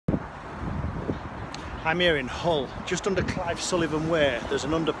I'm here in Hull, just under Clive Sullivan Way. There's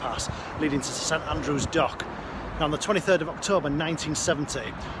an underpass leading to St Andrew's Dock. Now on the 23rd of October 1970,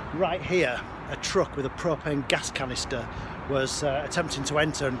 right here, a truck with a propane gas canister was attempting to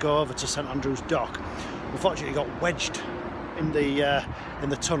enter and go over to St Andrew's Dock. Unfortunately, it got wedged in the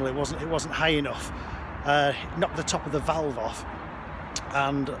tunnel. It wasn't high enough. Knocked the top of the valve off,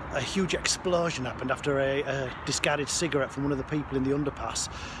 and a huge explosion happened after a discarded cigarette from one of the people in the underpass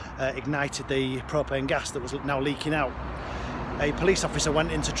ignited the propane gas that was now leaking out. A police officer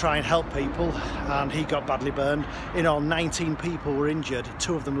went in to try and help people, and he got badly burned. In all, 19 people were injured.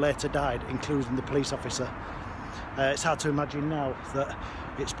 2 of them later died, including the police officer. It's hard to imagine now that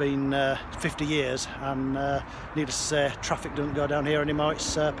it's been 50 years and needless to say, traffic doesn't go down here anymore.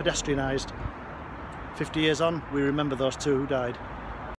 It's pedestrianised. 50 years on, we remember those 2 who died.